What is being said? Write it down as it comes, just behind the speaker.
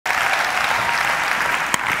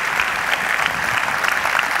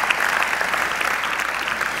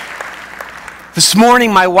This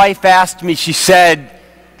morning, my wife asked me, she said,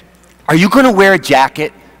 "Are you going to wear a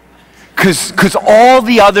jacket? Because all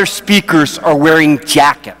the other speakers are wearing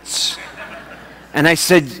jackets." And I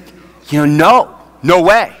said, no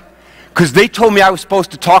way. Because they told me I was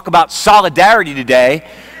supposed to talk about solidarity today.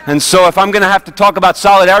 And so if I'm going to have to talk about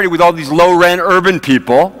solidarity with all these low-rent urban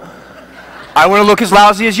people, I want to look as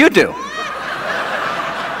lousy as you do.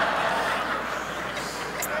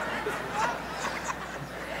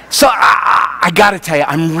 So I got to tell you,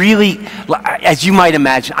 I'm really, as you might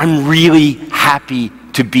imagine, I'm really happy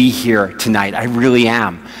to be here tonight. I really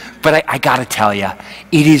am. But I got to tell you,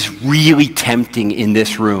 it is really tempting in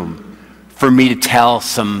this room for me to tell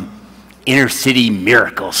some inner city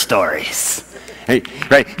miracle stories.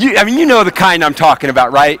 Right? You know the kind I'm talking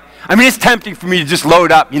about, right? I mean, it's tempting for me to just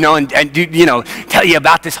load up, and do, tell you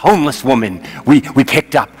about this homeless woman we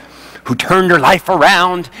picked up, who turned her life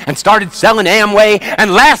around and started selling Amway,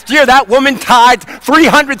 and last year that woman tithed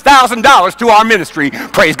 $300,000 to our ministry.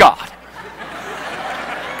 Praise God.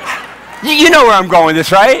 You know where I'm going with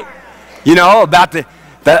this, right?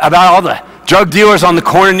 About all the drug dealers on the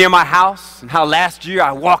corner near my house, and how last year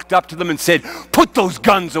I walked up to them and said, "Put those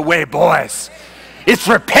guns away, boys. It's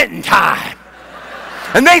repentant time."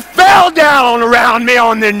 And they fell down around me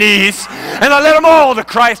on their knees, and I led them all to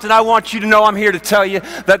Christ. And I want you to know, I'm here to tell you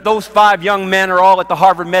that those 5 young men are all at the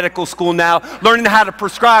Harvard Medical School now, learning how to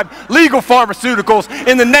prescribe legal pharmaceuticals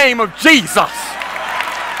in the name of Jesus.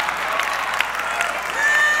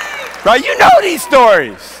 Right? You know these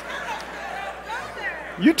stories.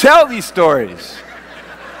 You tell these stories.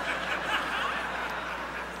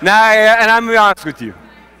 Now, and I'm going to be honest with you.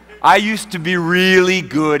 I used to be really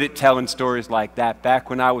good at telling stories like that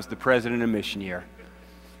back when I was the president of Mission Year.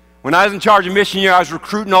 When I was in charge of Mission Year, I was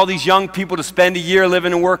recruiting all these young people to spend a year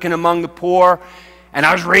living and working among the poor. And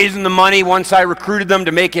I was raising the money once I recruited them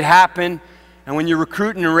to make it happen. And when you're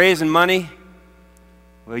recruiting and raising money,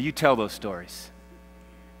 well, you tell those stories.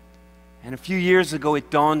 And a few years ago,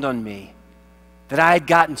 it dawned on me that I had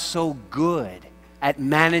gotten so good at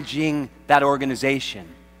managing that organization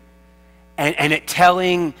and at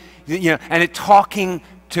telling, and at talking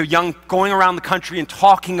to going around the country and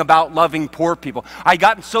talking about loving poor people. I'd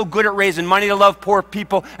gotten so good at raising money to love poor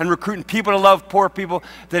people and recruiting people to love poor people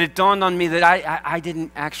that it dawned on me that I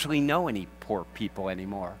didn't actually know any poor people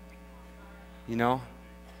anymore.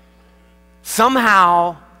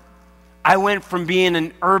 Somehow, I went from being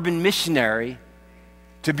an urban missionary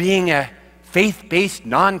to being a faith-based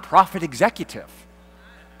nonprofit executive.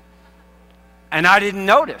 And I didn't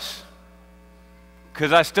notice,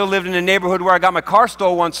 because I still lived in a neighborhood where I got my car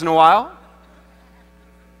stolen once in a while.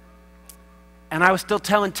 And I was still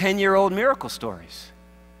telling 10-year-old miracle stories.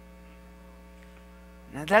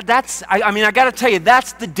 Now I got to tell you,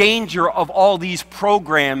 that's the danger of all these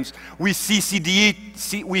programs we CCDA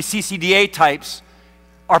types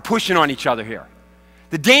are pushing on each other here.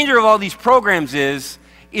 The danger of all these programs is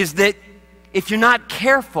that if you're not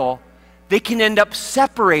careful, they can end up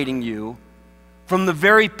separating you from the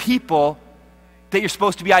very people that you're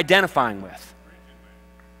supposed to be identifying with.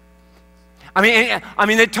 They want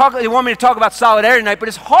me to talk about solidarity tonight, but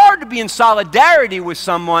it's hard to be in solidarity with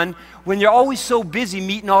someone when you're always so busy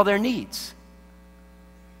meeting all their needs.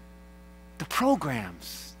 The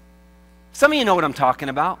programs. Some of you know what I'm talking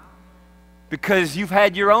about, because you've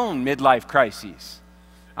had your own midlife crises.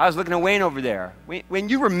 I was looking at Wayne over there. When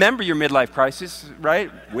you remember your midlife crisis,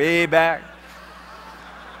 right? Way back.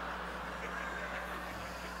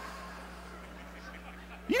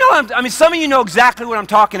 Some of you know exactly what I'm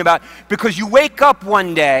talking about, because you wake up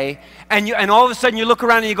one day and all of a sudden you look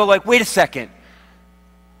around and you go like, wait a second.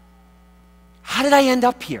 How did I end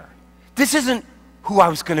up here? This isn't who I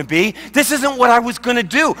was going to be. This isn't what I was going to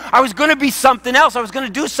do. I was going to be something else. I was going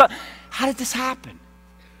to do something. How did this happen?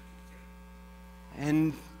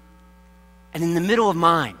 And in the middle of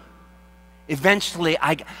mine, eventually,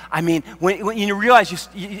 when you realize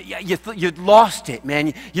you lost it,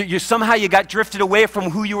 man. You somehow got drifted away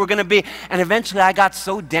from who you were going to be. And eventually I got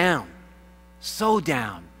so down,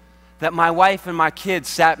 that my wife and my kids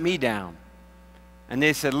sat me down. And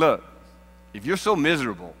they said, "Look, if you're so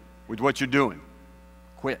miserable with what you're doing,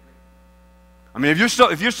 quit.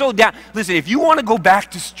 If you're so down, listen, if you want to go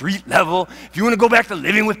back to street level, if you want to go back to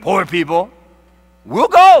living with poor people, we'll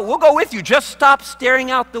go with you. Just stop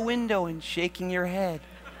staring out the window and shaking your head."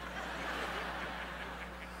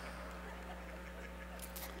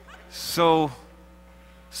 So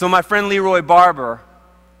my friend Leroy Barber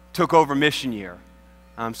took over Mission Year.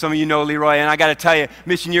 Some of you know Leroy, and I got to tell you,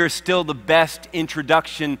 Mission Year is still the best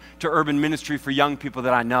introduction to urban ministry for young people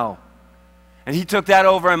that I know. And he took that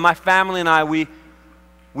over, and my family and I, we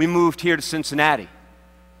we moved here to Cincinnati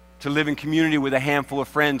to live in community with a handful of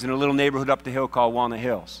friends in a little neighborhood up the hill called Walnut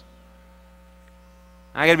Hills.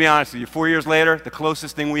 I got to be honest with you, 4 years later, the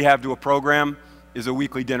closest thing we have to a program is a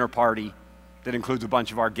weekly dinner party that includes a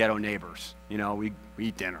bunch of our ghetto neighbors. You know, we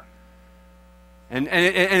eat dinner. And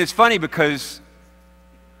it's funny because,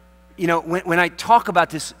 you know, when I talk about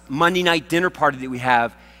this Monday night dinner party that we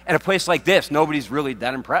have at a place like this, nobody's really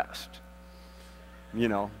that impressed. You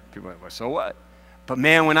know, people are like, well, so what? But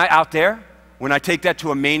man, when I take that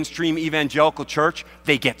to a mainstream evangelical church,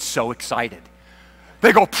 they get so excited.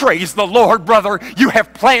 They go, praise the Lord, brother, you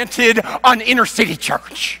have planted an inner city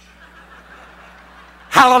church.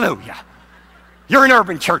 Hallelujah. You're an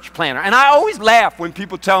urban church planner. And I always laugh when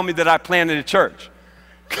people tell me that I planted a church.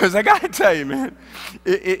 Because I got to tell you, man,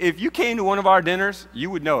 if you came to one of our dinners, you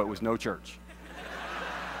would know it was no church.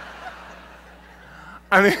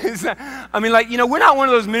 I mean, like, you know, we're not one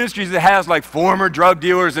of those ministries that has like former drug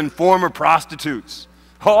dealers and former prostitutes.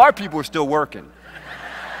 Oh, our people are still working.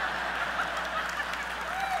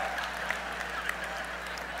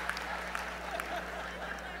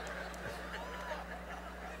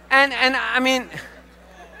 And I mean,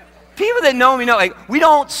 people that know me know, like, we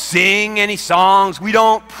don't sing any songs, we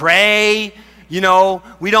don't pray, you know,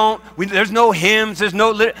 there's no hymns, there's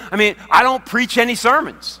no, I mean, I don't preach any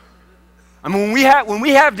sermons. I mean, when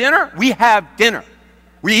we have dinner, we have dinner.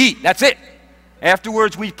 We eat, that's it.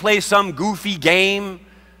 Afterwards, we play some goofy game,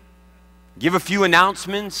 give a few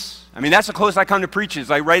announcements. I mean, that's the closest I come to preaching.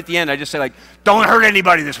 It's like right at the end, I just say, like, don't hurt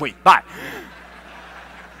anybody this week, bye.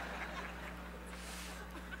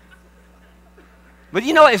 But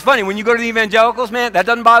you know, it's funny, when you go to the evangelicals, man, that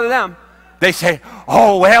doesn't bother them. They say,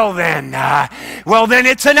 oh, well then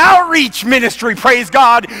it's an outreach ministry, praise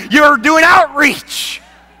God. You're doing outreach.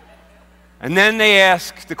 And then they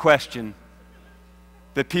ask the question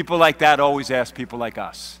that people like that always ask people like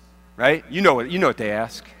us, right? You know what they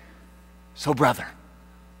ask. So, brother,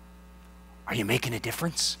 are you making a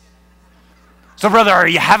difference? So, brother, are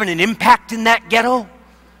you having an impact in that ghetto?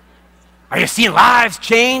 Are you seeing lives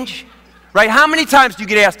change? Right? How many times do you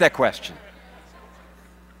get asked that question?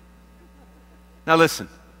 Now listen,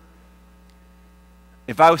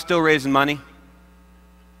 if I was still raising money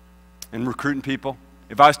and recruiting people,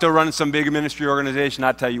 if I was still running some big ministry organization,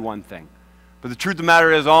 I'd tell you one thing. But the truth of the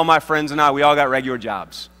matter is, all my friends and I, we all got regular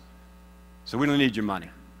jobs. So we don't need your money.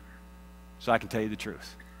 So I can tell you the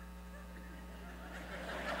truth.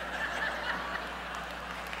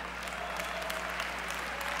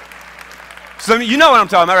 So you know what I'm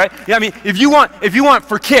talking about, right? Yeah, I mean, if you want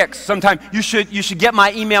for kicks, sometime you should get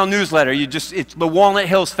my email newsletter. It's the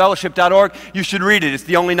walnuthillsfellowship.org. You should read it. It's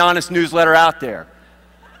the only honest newsletter out there.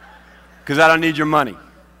 Because I don't need your money.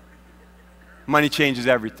 Money changes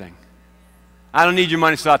everything. I don't need your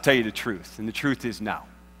money, so I'll tell you the truth. And the truth is no.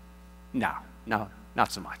 No,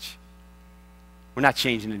 not so much. We're not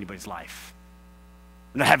changing anybody's life.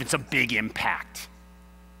 We're not having some big impact.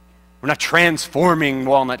 We're not transforming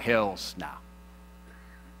Walnut Hills. No.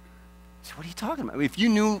 So what are you talking about? If you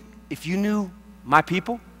knew my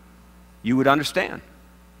people, you would understand.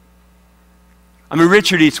 I mean,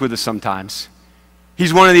 Richard eats with us sometimes.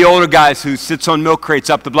 He's one of the older guys who sits on milk crates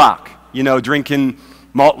up the block, you know, drinking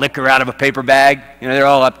malt liquor out of a paper bag. You know, they're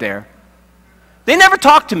all up there. They never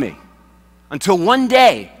talked to me until one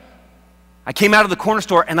day I came out of the corner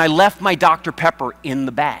store and I left my Dr. Pepper in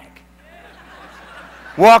the bag.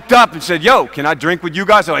 Walked up and said, yo, can I drink with you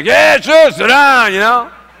guys? They're like, yeah, sure, sit down, you know.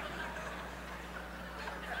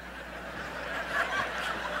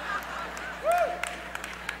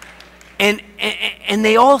 And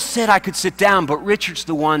they all said I could sit down, but Richard's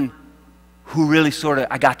the one who really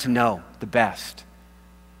I got to know the best.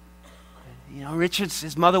 You know,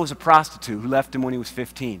 his mother was a prostitute who left him when he was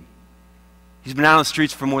 15. He's been out on the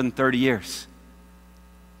streets for more than 30 years.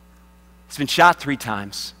 He's been shot 3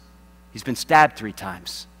 times. He's been stabbed 3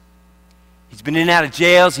 times. He's been in and out of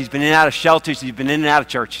jails. He's been in and out of shelters. He's been in and out of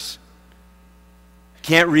churches.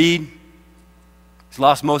 Can't read. He's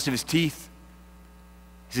lost most of his teeth.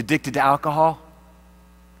 He's addicted to alcohol.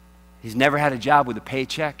 He's never had a job with a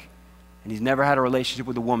paycheck. And he's never had a relationship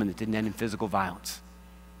with a woman that didn't end in physical violence.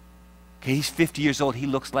 Okay, he's 50 years old. He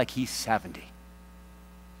looks like he's 70.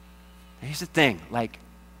 And here's the thing. Like,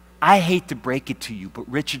 I hate to break it to you, but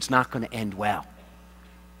Richard's not going to end well.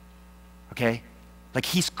 Okay? Like,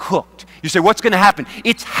 he's cooked. You say, what's going to happen?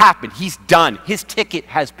 It's happened. He's done. His ticket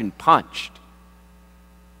has been punched.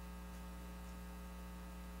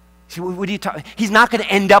 See, what are you talking? He's not going to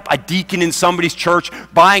end up a deacon in somebody's church,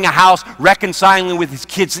 buying a house, reconciling with his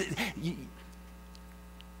kids.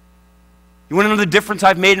 You want to know the difference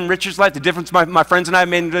I've made in Richard's life? The difference my friends and I have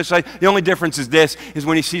made in Richard's life? The only difference is this, is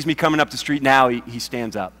when he sees me coming up the street now, he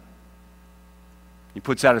stands up. He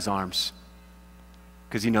puts out his arms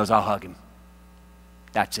because he knows I'll hug him.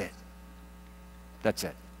 That's it. That's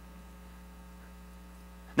it.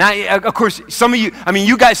 Now, of course, some of you have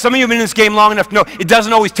been in this game long enough to know it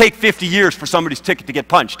doesn't always take 50 years for somebody's ticket to get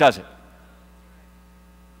punched, does it?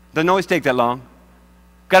 Doesn't always take that long.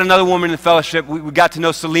 Got another woman in the fellowship. We got to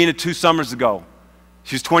know Selena 2 summers ago.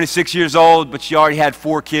 She was 26 years old, but she already had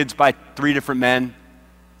 4 kids by 3 different men.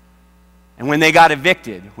 And when they got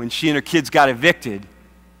evicted, when she and her kids got evicted,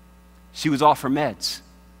 she was off her meds.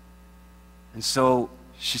 And so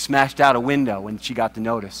she smashed out a window when she got the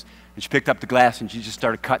notice. And she picked up the glass and she just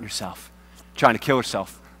started cutting herself, trying to kill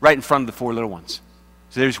herself, right in front of the 4 little ones.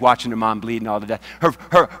 So they're just watching their mom bleed and all the death.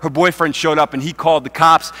 Her boyfriend showed up and he called the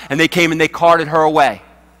cops and they came and they carted her away.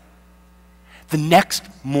 The next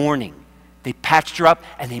morning, they patched her up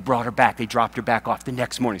and they brought her back. They dropped her back off the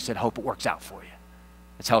next morning, said, hope it works out for you.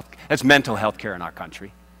 That's mental health care in our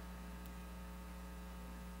country.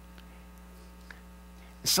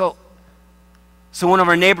 So one of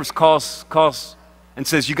our neighbors calls and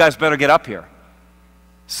says, you guys better get up here.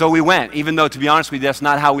 So we went, even though, to be honest with you, that's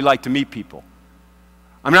not how we like to meet people.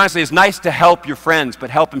 I mean, honestly, it's nice to help your friends, but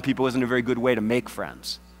helping people isn't a very good way to make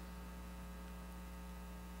friends.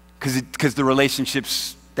 Because the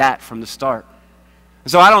relationship's that from the start.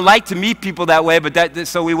 So I don't like to meet people that way, but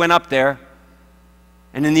so we went up there.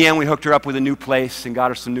 And in the end, we hooked her up with a new place and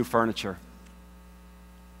got her some new furniture.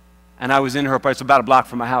 And I was in her place, it's about a block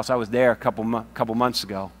from my house. I was there a couple months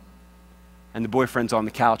ago. And the boyfriend's on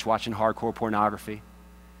the couch watching hardcore pornography,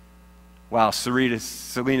 while Selena's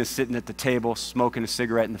sitting at the table smoking a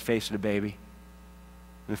cigarette in the face of the baby.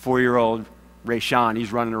 And the 4-year-old, Rayshawn,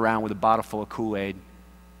 he's running around with a bottle full of Kool-Aid.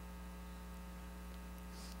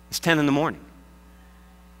 It's 10 in the morning.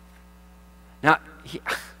 Now,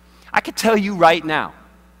 I can tell you right now,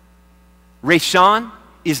 Rayshawn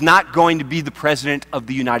is not going to be the president of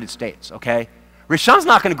the United States, okay? Rayshawn's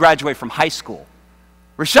not going to graduate from high school.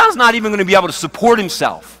 Rayshawn's not even going to be able to support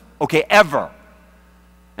himself, okay, ever.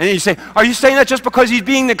 And then you say, are you saying that just because he's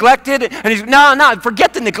being neglected? And he's, no,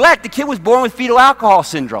 forget the neglect. The kid was born with fetal alcohol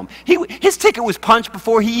syndrome. His ticket was punched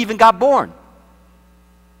before he even got born.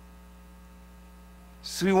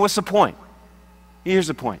 So what's the point? Here's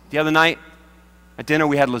the point. The other night at dinner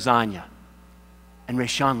we had lasagna. And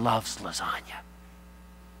Rayshawn loves lasagna.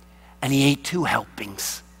 And he ate 2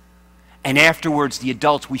 helpings. And afterwards, the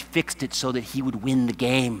adults, we fixed it so that he would win the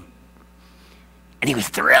game. And he was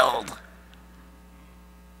thrilled.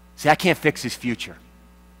 See, I can't fix his future.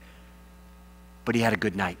 But he had a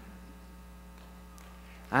good night.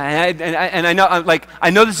 And I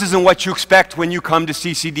know this isn't what you expect when you come to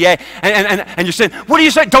CCDA. And you're saying, what are you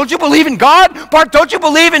saying? Don't you believe in God? Bart, don't you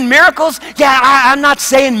believe in miracles? Yeah, I'm not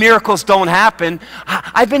saying miracles don't happen.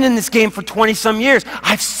 I've been in this game for 20-some years.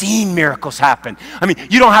 I've seen miracles happen. I mean,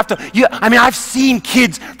 you don't have to, I've seen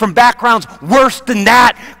kids from backgrounds worse than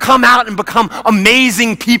that come out and become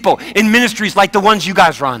amazing people in ministries like the ones you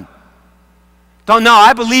guys run. Don't know,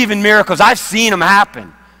 I believe in miracles. I've seen them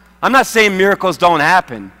happen. I'm not saying miracles don't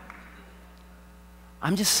happen.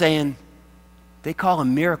 I'm just saying they call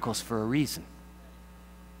them miracles for a reason.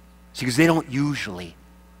 See, because they don't usually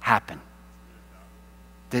happen.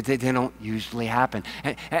 They don't usually happen.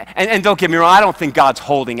 And don't get me wrong, I don't think God's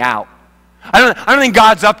holding out. I don't think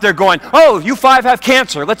God's up there going, oh, you 5 have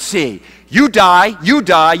cancer. Let's see. You die, you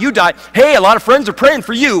die, you die. Hey, a lot of friends are praying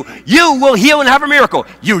for you. You will heal and have a miracle.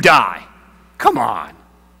 You die. Come on.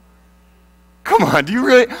 Come on, do you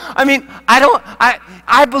really? I mean,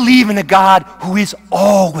 I believe in a God who is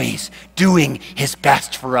always doing his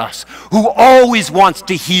best for us, who always wants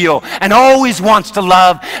to heal and always wants to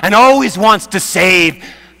love and always wants to save.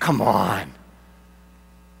 Come on.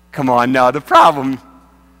 Come on, no, the problem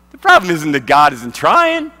isn't that God isn't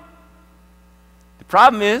trying. The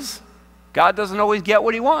problem is God doesn't always get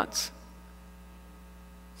what he wants.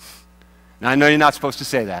 Now, I know you're not supposed to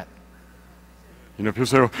say that. You know, people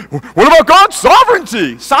say, what about God's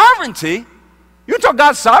sovereignty? Sovereignty? You talk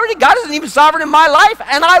God's sovereignty? God isn't even sovereign in my life,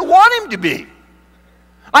 and I want him to be.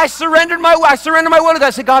 I surrendered my will to God. I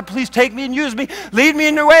said, God, please take me and use me. Lead me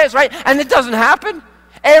in your ways, right? And it doesn't happen.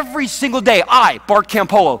 Every single day, I, Bart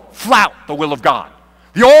Campolo, flout the will of God.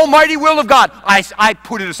 The almighty will of God. I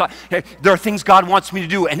put it aside. There are things God wants me to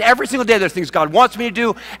do, and every single day there are things God wants me to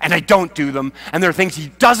do, and I don't do them. And there are things he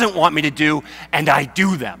doesn't want me to do, and I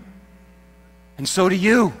do them. And so do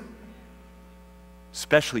you.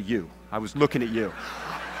 Especially you. I was looking at you.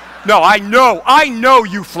 No, I know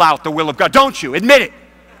you flout the will of God, don't you? Admit it.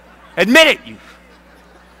 Admit it.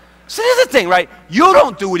 So this is the thing, right? You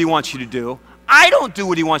don't do what he wants you to do. I don't do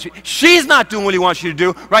what he wants you to do. She's not doing what he wants you to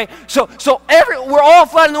do, right? So we're all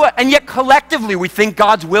flooding in the way, and yet collectively we think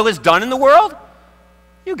God's will is done in the world?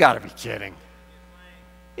 You got to be kidding.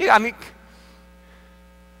 You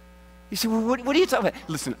say, well, what are you talking about?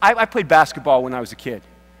 Listen, I played basketball when I was a kid.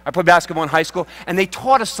 I played basketball in high school, and they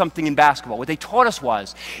taught us something in basketball. What they taught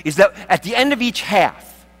us is that at the end of each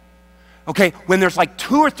half, okay, when there's like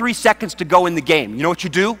 2 or 3 seconds to go in the game, you know what you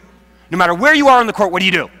do? No matter where you are on the court, what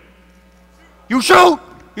do? You shoot.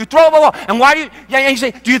 You throw the ball. And why do you, and you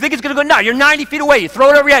say, do you think it's going to go? No, you're 90 feet away. You throw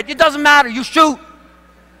it over your head. It doesn't matter. You shoot.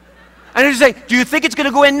 And you say, do you think it's going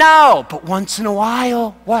to go in? No. But once in a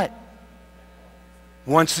while, what?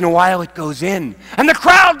 Once in a while it goes in. And the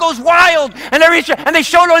crowd goes wild. And they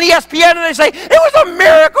show it on ESPN and they say, it was a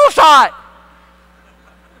miracle shot.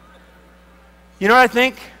 You know what I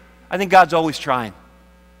think? I think God's always trying.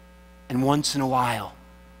 And once in a while,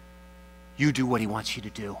 you do what he wants you to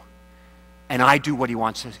do. And I do what he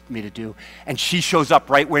wants me to do. And she shows up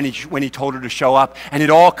right when he told her to show up. And it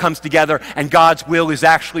all comes together, and God's will is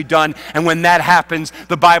actually done. And when that happens,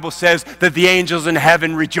 the Bible says that the angels in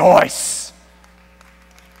heaven rejoice.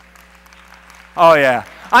 Oh, yeah.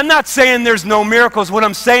 I'm not saying there's no miracles. What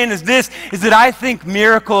I'm saying is this, is that I think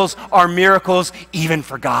miracles are miracles even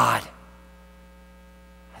for God.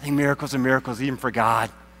 I think miracles are miracles even for God.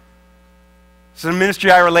 So the ministry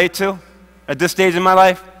I relate to at this stage in my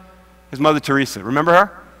life is Mother Teresa. Remember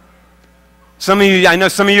her? Some of you, I know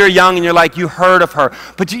some of you are young and you're like, you heard of her.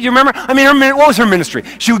 But you remember, what was her ministry?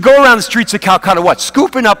 She would go around the streets of Calcutta, what?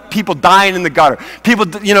 Scooping up people dying in the gutter.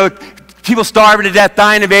 People starving to death,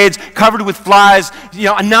 dying of AIDS, covered with flies,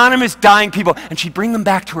 anonymous dying people. And she'd bring them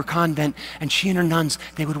back to her convent, and she and her nuns,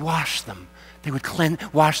 they would wash them. They would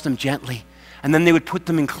wash them gently. And then they would put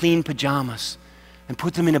them in clean pajamas and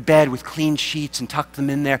put them in a bed with clean sheets and tuck them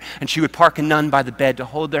in there. And she would park a nun by the bed to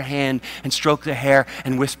hold their hand and stroke their hair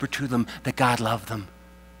and whisper to them that God loved them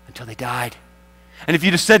until they died. And if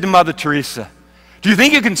you'd have said to Mother Teresa, do you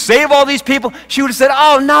think you can save all these people? She would have said,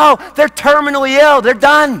 oh no, they're terminally ill, they're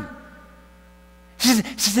done. She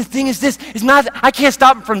says, the thing is this, is not, I can't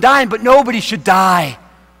stop them from dying, but nobody should die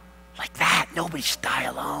like that. Nobody should die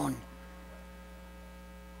alone.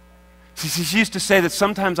 She used to say that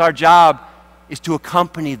sometimes our job is to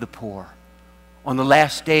accompany the poor on the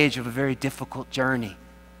last stage of a very difficult journey.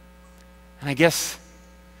 And I guess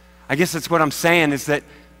that's what I'm saying, is that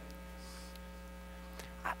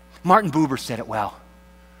Martin Buber said it well.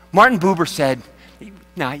 Martin Buber said,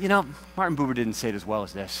 Martin Buber didn't say it as well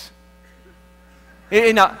as this.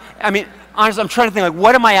 Honestly, I'm trying to think,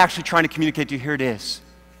 what am I actually trying to communicate to you? Here it is.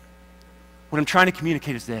 What I'm trying to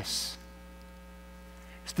communicate is this.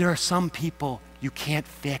 There are some people you can't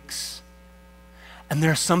fix. And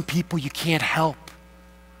there are some people you can't help.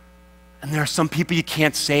 And there are some people you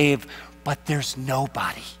can't save. But there's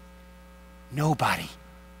nobody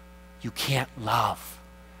you can't love.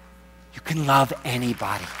 You can love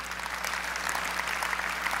anybody.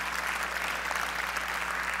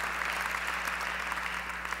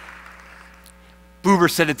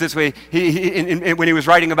 Buber said it this way, when he was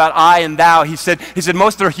writing about I and thou, he said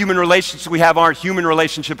most of the human relationships we have aren't human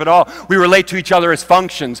relationship at all. We relate to each other as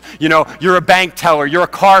functions. You're a bank teller, you're a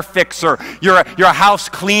car fixer, you're a house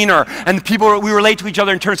cleaner, and we relate to each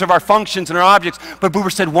other in terms of our functions and our objects. But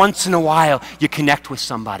Buber said once in a while you connect with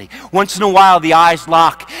somebody. Once in a while the eyes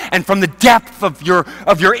lock, and from the depth of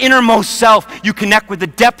your innermost self, you connect with the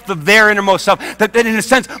depth of their innermost self. That in a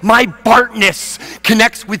sense, my Bartness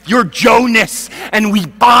connects with your Joe-ness. And we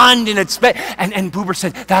bond in its space. And Buber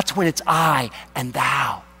said, that's when it's I and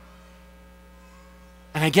thou.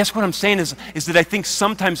 And I guess what I'm saying is that I think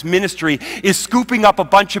sometimes ministry is scooping up a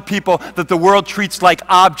bunch of people that the world treats like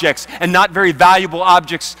objects, and not very valuable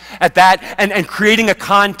objects at that, and creating a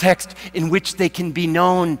context in which they can be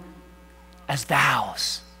known as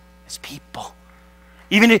thous, as people.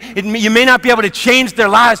 Even you may not be able to change their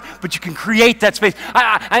lives, but you can create that space.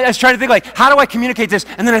 I was trying to think, how do I communicate this?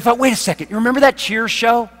 And then I thought, wait a second. You remember that Cheers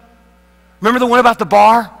show? Remember the one about the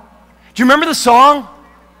bar? Do you remember the song?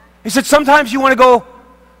 He said, sometimes you want to go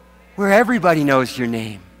where everybody knows your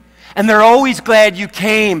name. And they're always glad you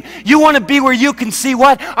came. You want to be where you can see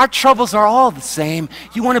what? Our troubles are all the same.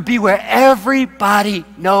 You want to be where everybody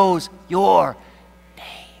knows your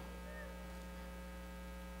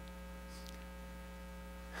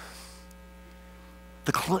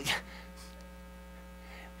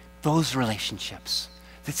those relationships.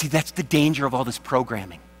 See, that's the danger of all this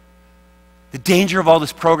programming. The danger of all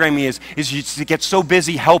this programming is you to get so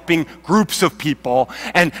busy helping groups of people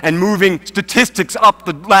and moving statistics up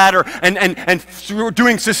the ladder and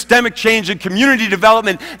doing systemic change and community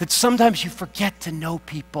development that sometimes you forget to know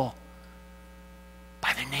people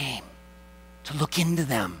by their name, to look into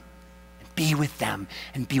them and be with them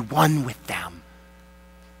and be one with them.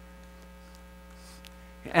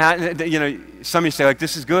 And, you know, some of you say, like,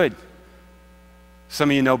 this is good. Some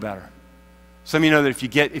of you know better. Some of you know that if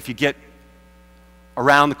you get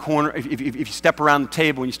around the corner, if you step around the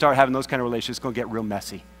table and you start having those kind of relationships, it's going to get real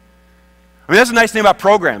messy. I mean, that's the nice thing about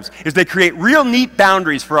programs, is they create real neat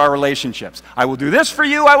boundaries for our relationships. I will do this for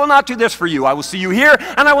you, I will not do this for you. I will see you here,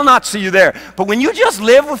 and I will not see you there. But when you just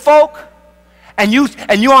live with folk, and you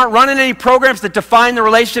aren't running any programs that define the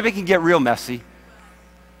relationship, it can get real messy.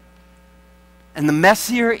 And the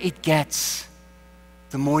messier it gets,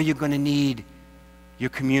 the more you're going to need your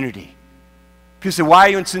community. People say, why are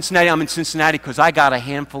you in Cincinnati? I'm in Cincinnati because I got a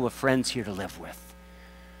handful of friends here to live with.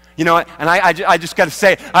 You know, and I just got to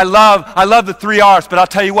say, I love the 3 R's, but I'll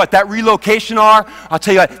tell you what, that relocation R, I'll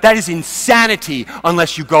tell you what, that is insanity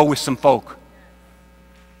unless you go with some folk.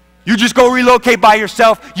 You just go relocate by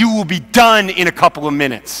yourself, you will be done in a couple of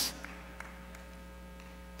minutes.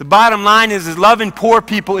 The bottom line is loving poor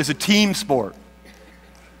people is a team sport.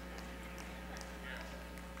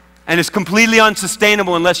 And it's completely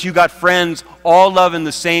unsustainable unless you got friends all loving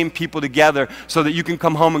the same people together so that you can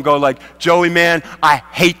come home and go like, Joey, man, I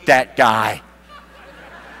hate that guy.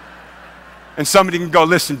 And somebody can go,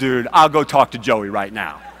 listen, dude, I'll go talk to Joey right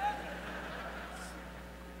now.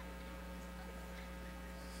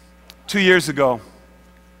 2 years ago,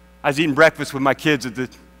 I was eating breakfast with my kids at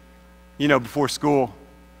before school,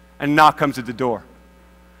 and a knock comes at the door.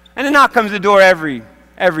 And a knock comes at the door every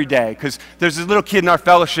day, because there's this little kid in our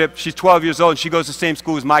fellowship. She's 12 years old, and she goes to the same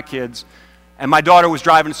school as my kids. And my daughter was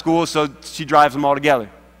driving to school, so she drives them all together.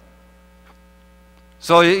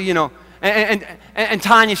 So, you know, and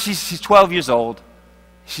Tanya, she's 12 years old.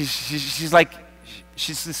 She's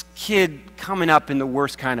this kid coming up in the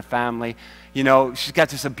worst kind of family. You know, she's got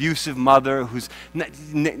this abusive mother who's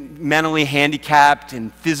mentally handicapped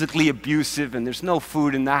and physically abusive, and there's no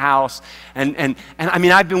food in the house. And I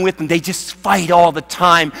mean, I've been with them. They just fight all the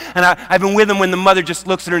time. And I've been with them when the mother just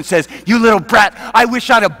looks at her and says, you little brat, I wish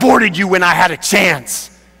I'd aborted you when I had a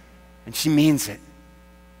chance. And she means it.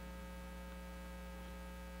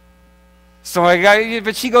 So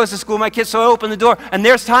but she goes to school, my kids, so I open the door, and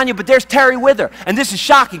there's Tanya, but there's Terry with her. And this is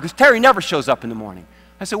shocking, because Terry never shows up in the morning.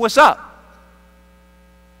 I said, what's up?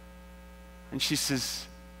 And she says,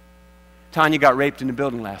 Tanya got raped in the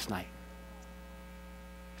building last night.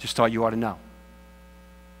 Just thought you ought to know.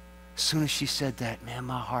 As soon as she said that, man,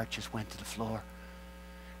 my heart just went to the floor.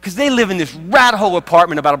 Because they live in this rat hole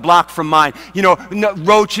apartment about a block from mine. You know, no,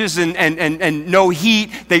 roaches and no heat.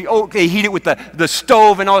 They heat it with the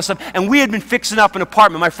stove and all this stuff. And we had been fixing up an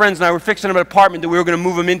apartment. My friends and I were fixing up an apartment that we were going to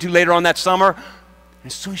move them into later on that summer.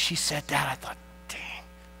 And as soon as she said that, I thought,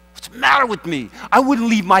 what's the matter with me? I wouldn't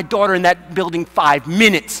leave my daughter in that building 5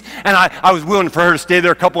 minutes. And I was willing for her to stay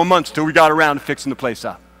there a couple of months till we got around to fixing the place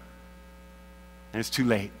up. And it's too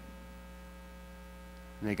late.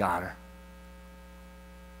 And they got her.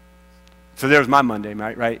 So there's my Monday,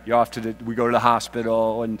 right? You're off we go to the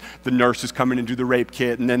hospital, and the nurses come in and do the rape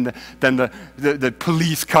kit, and then the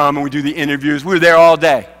police come and we do the interviews. We were there all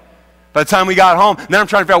day. By the time we got home, then I'm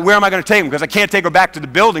trying to figure out where am I going to take them, because I can't take her back to the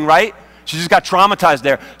building, right? She just got traumatized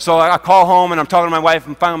there. So I call home, and I'm talking to my wife,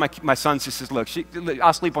 and finally my son says, look,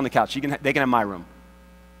 I'll sleep on the couch. They can have my room.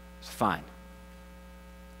 It's fine.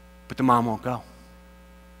 But the mom won't go.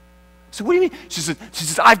 So what do you mean? She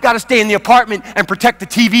says, I've got to stay in the apartment and protect the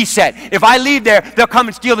TV set. If I leave there, they'll come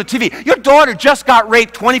and steal the TV. Your daughter just got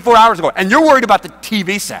raped 24 hours ago, and you're worried about the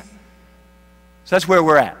TV set. So that's where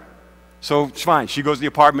we're at. So it's fine. She goes to the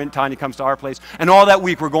apartment, Tanya comes to our place, and all that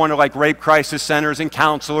week we're going to like rape crisis centers and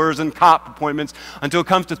counselors and cop appointments until it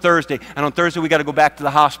comes to Thursday. And on Thursday we got to go back to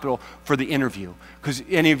the hospital for the interview. Because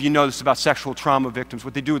any of you know this about sexual trauma victims.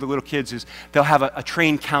 What they do with the little kids is they'll have a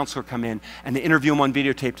trained counselor come in, and they interview them on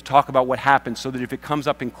videotape to talk about what happened, so that if it comes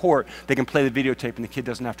up in court, they can play the videotape and the kid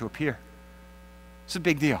doesn't have to appear. It's a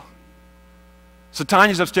big deal. So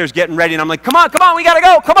Tanya's upstairs getting ready, and I'm like, come on, we gotta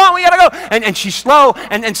go, come on, we gotta go. And she's slow,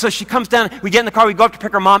 and so she comes down, we get in the car, we go up to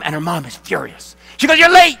pick her mom, and her mom is furious. She goes,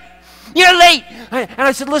 you're late. And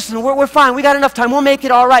I said, listen, we're fine, we got enough time, we'll make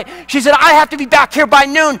it all right. She said, I have to be back here by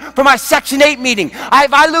noon for my Section 8 meeting.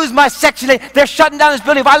 If I lose my Section 8, they're shutting down this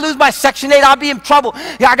building. If I lose my Section 8, I'll be in trouble.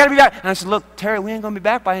 Yeah, I gotta be back. And I said, look, Terry, we ain't gonna be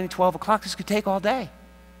back by any 12 o'clock, this could take all day.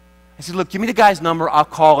 I said, look, give me the guy's number, I'll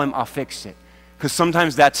call him, I'll fix it. Because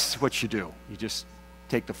sometimes that's what you do. You just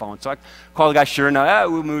take the phone. So I call the guy, sure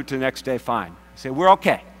enough, we'll move to the next day, fine. I say, we're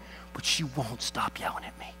okay. But she won't stop yelling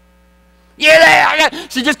at me. Yeah,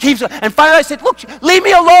 she just keeps, and finally I said, look, leave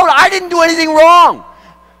me alone. I didn't do anything wrong.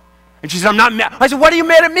 And she said, I'm not mad. I said, what are you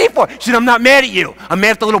mad at me for? She said, I'm not mad at you. I'm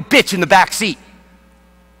mad at the little bitch in the back seat.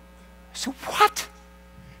 I said, what?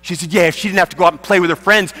 She said, yeah, if she didn't have to go out and play with her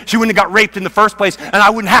friends, she wouldn't have got raped in the first place, and I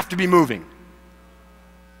wouldn't have to be moving.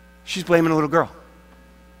 She's blaming a little girl.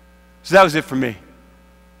 So that was it for me.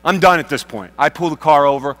 I'm done at this point. I pulled the car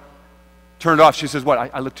over, turned it off. She says, what?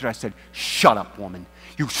 I looked at her, I said, shut up, woman.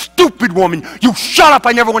 You stupid woman. You shut up.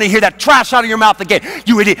 I never want to hear that trash out of your mouth again.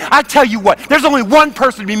 You idiot. I tell you what, there's only one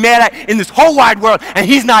person to be mad at in this whole wide world, and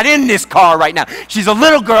he's not in this car right now. She's a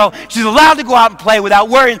little girl. She's allowed to go out and play without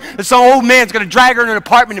worrying that some old man's going to drag her in an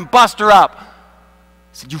apartment and bust her up. I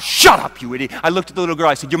said, you shut up, you idiot. I looked at the little girl.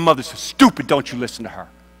 I said, your mother's so stupid. Don't you listen to her.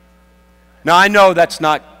 Now, I know that's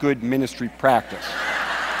not good ministry practice.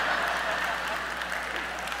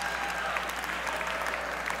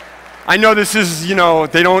 I know this is, you know,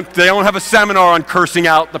 they don't have a seminar on cursing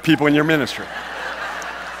out the people in your ministry.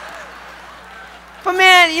 But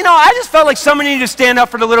man, you know, I just felt like somebody needed to stand up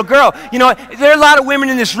for the little girl. You know, there are a lot of women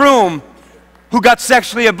in this room who got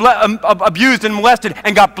sexually abused and molested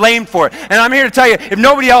and got blamed for it. And I'm here to tell you, if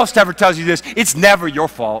nobody else ever tells you this, it's never your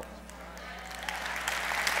fault.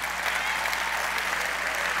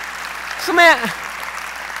 So man,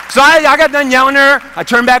 I got done yelling at her. I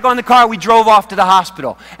turned back on the car. We drove off to the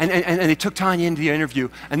hospital. And they took Tanya into the interview.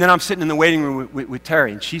 And then I'm sitting in the waiting room with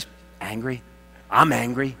Terry. And she's angry. I'm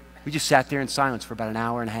angry. We just sat there in silence for about an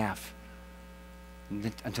hour and a half.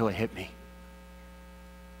 Until it hit me.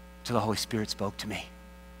 Until the Holy Spirit spoke to me.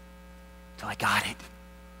 Until I got it.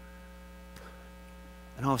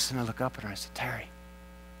 And all of a sudden I look up at her and I said, Terry,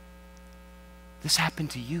 this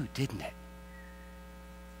happened to you, didn't it?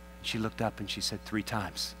 And she looked up and she said 3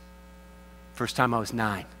 times. First time I was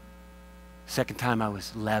 9. Second time I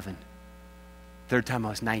was 11. Third time I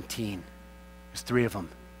was 19. There's 3 of them.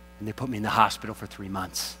 And they put me in the hospital for 3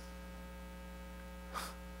 months.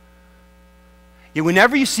 Yeah,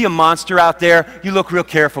 whenever you see a monster out there, you look real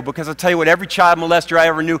careful, because I'll tell you what, every child molester I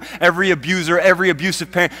ever knew, every abuser, every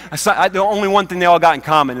abusive parent, the only one thing they all got in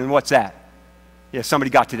common, and what's that? Yeah,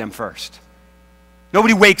 somebody got to them first.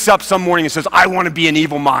 Nobody wakes up some morning and says, I want to be an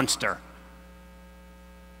evil monster.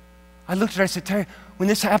 I looked at her, I said, Terry, when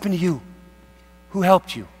this happened to you, who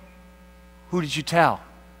helped you? Who did you tell?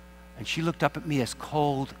 And she looked up at me as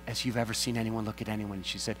cold as you've ever seen anyone look at anyone, and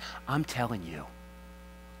she said, I'm telling you.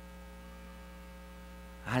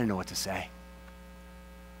 I didn't know what to say.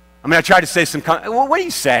 I mean, I tried to say some, well, what do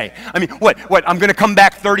you say? I mean, what, I'm going to come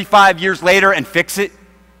back 35 years later and fix it?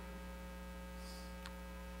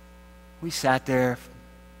 We sat there.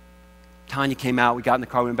 Tanya came out. We got in the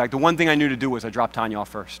car. We went back. The one thing I knew to do was I dropped Tanya off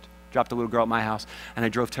first. Dropped the little girl at my house, and I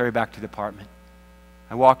drove Terry back to the apartment.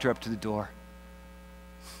 I walked her up to the door.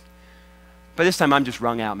 By this time, I'm just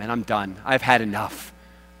wrung out, man. I'm done. I've had enough.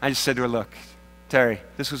 I just said to her, look, Terry,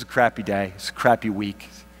 this was a crappy day. It's a crappy week.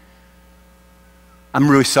 I'm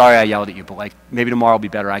really sorry I yelled at you, but like, maybe tomorrow will be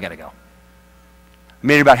better. I got to go. I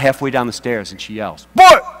made it about halfway down the stairs, and she yells,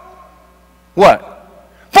 Bart! What?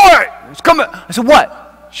 Bart! It's coming. I said,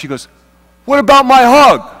 what? She goes, what about my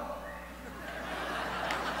hug?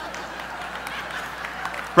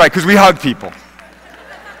 Right, because we hug people.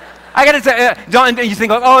 I got to say, you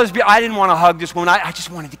think, oh, I didn't want to hug this woman. I just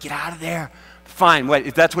wanted to get out of there. Fine, wait,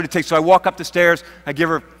 if that's what it takes. So I walk up the stairs. I give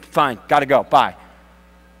her, fine, got to go, bye.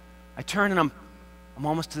 I turn and I'm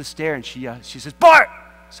almost to the stair, and she says, Bart!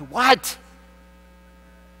 I said, what?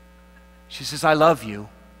 She says, I love you.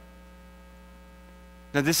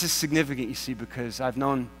 Now this is significant, you see, because I've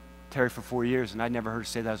known Terry for 4 years, and I'd never heard her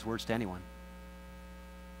say those words to anyone.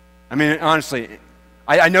 I mean, honestly,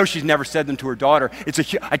 I know she's never said them to her daughter.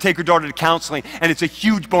 I take her daughter to counseling, and it's a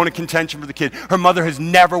huge bone of contention for the kid. Her mother has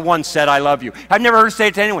never once said, I love you. I've never heard her say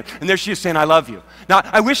it to anyone, and there she is saying, I love you. Now,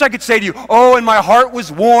 I wish I could say to you, oh, and my heart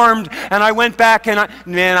was warmed, and I went back, and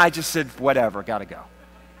I just said, whatever, gotta go.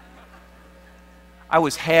 I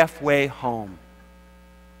was halfway home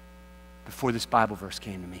before this Bible verse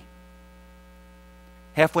came to me.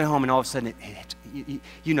 Halfway home, and all of a sudden,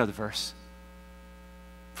 you know the verse.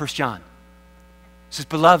 1 John. It says,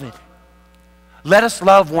 beloved, let us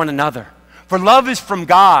love one another, for love is from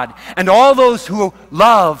God, and all those who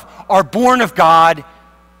love are born of God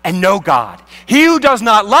and know God. He who does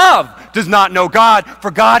not love does not know God, for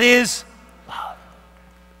God is love.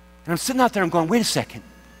 And I'm sitting out there and I'm going, wait a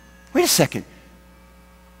second.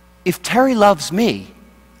 If Terry loves me,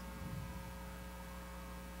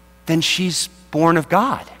 then she's born of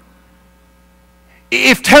God.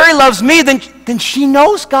 If Terry loves me, then she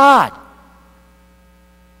knows God.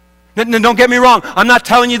 Now, don't get me wrong. I'm not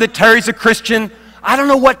telling you that Terry's a Christian. I don't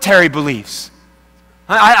know what Terry believes.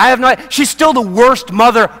 I have no idea. She's still the worst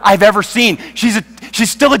mother I've ever seen. She's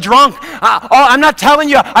still a drunk. I'm not telling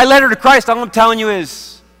you I led her to Christ. All I'm telling you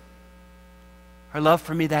is her love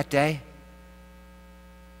for me that day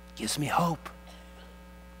gives me hope.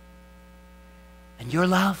 And your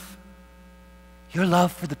love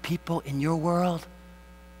for the people in your world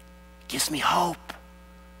gives me hope.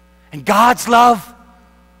 And God's love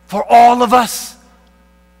for all of us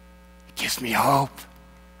gives me hope.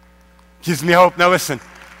 Gives me hope. Now listen,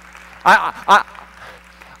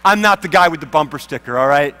 I'm not the guy with the bumper sticker, all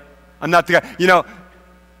right? I'm not the guy. You know,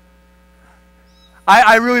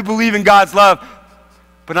 I really believe in God's love,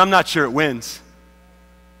 but I'm not sure it wins.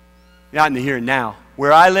 Not in the here and now.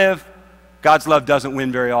 Where I live, God's love doesn't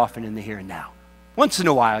win very often in the here and now. Once in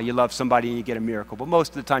a while, you love somebody and you get a miracle, but most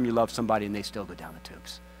of the time you love somebody and they still go down the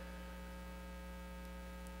tubes.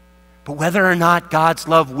 But whether or not God's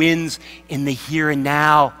love wins in the here and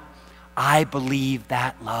now, I believe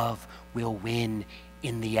that love will win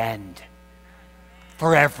in the end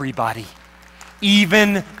for everybody.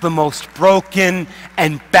 Even the most broken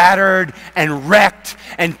and battered and wrecked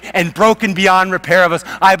and broken beyond repair of us,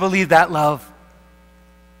 I believe that love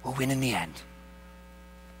will win in the end.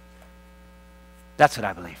 That's what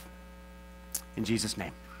I believe. In Jesus'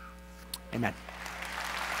 name, amen.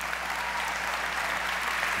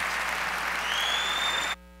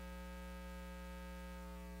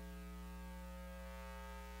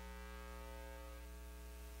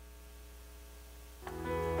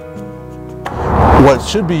 What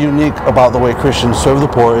should be unique about the way Christians serve the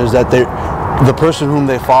poor is that the person whom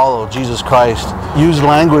they follow, Jesus Christ, use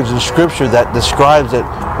language in Scripture that describes that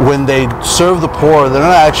when they serve the poor, they're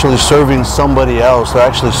not actually serving somebody else, they're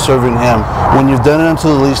actually serving Him. When you've done it unto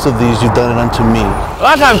the least of these, you've done it unto me. A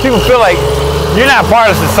lot of times people feel like you're not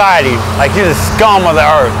part of society, like you're the scum of the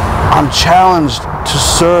earth. I'm challenged to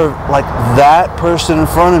serve like that person in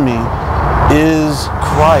front of me is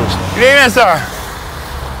Christ. Good evening, sir.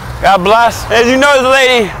 God bless. As you know, the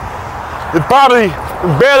lady that probably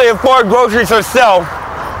barely afford groceries herself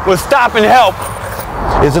will stop and help.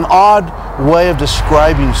 It's an odd way of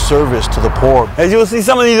describing service to the poor. As you'll see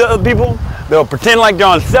some of these other people, they'll pretend like they're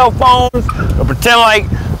on cell phones, they'll pretend like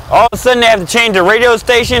all of a sudden they have to change their radio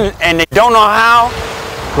station and they don't know how.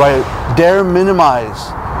 Do I dare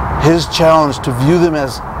minimize His challenge to view them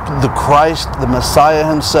as the Christ, the Messiah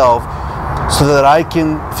Himself, so that I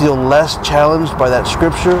can feel less challenged by that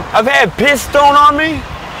Scripture? I've had piss thrown on me.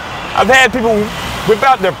 I've had people whip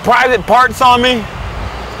out their private parts on me.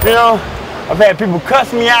 You know, I've had people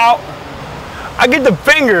cuss me out. I get the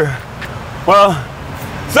finger. Well,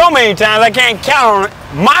 so many times I can't count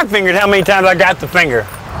on my fingers how many times I got the finger.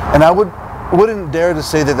 And I wouldn't dare to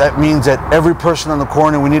say that that means that every person on the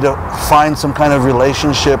corner, we need to find some kind of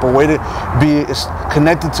relationship or way to be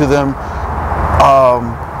connected to them,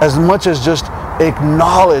 as much as just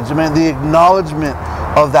acknowledge, the acknowledgement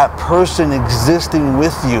of that person existing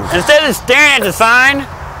with you. Instead of staring at the sign,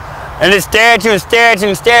 and just stare at you and stare at you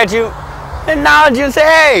and stare at you, acknowledge you and say,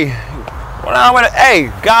 hey,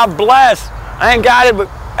 hey, God bless. I ain't got it, but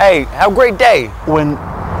hey, have a great day. When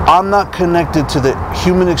I'm not connected to the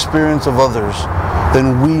human experience of others,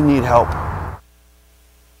 then we need help.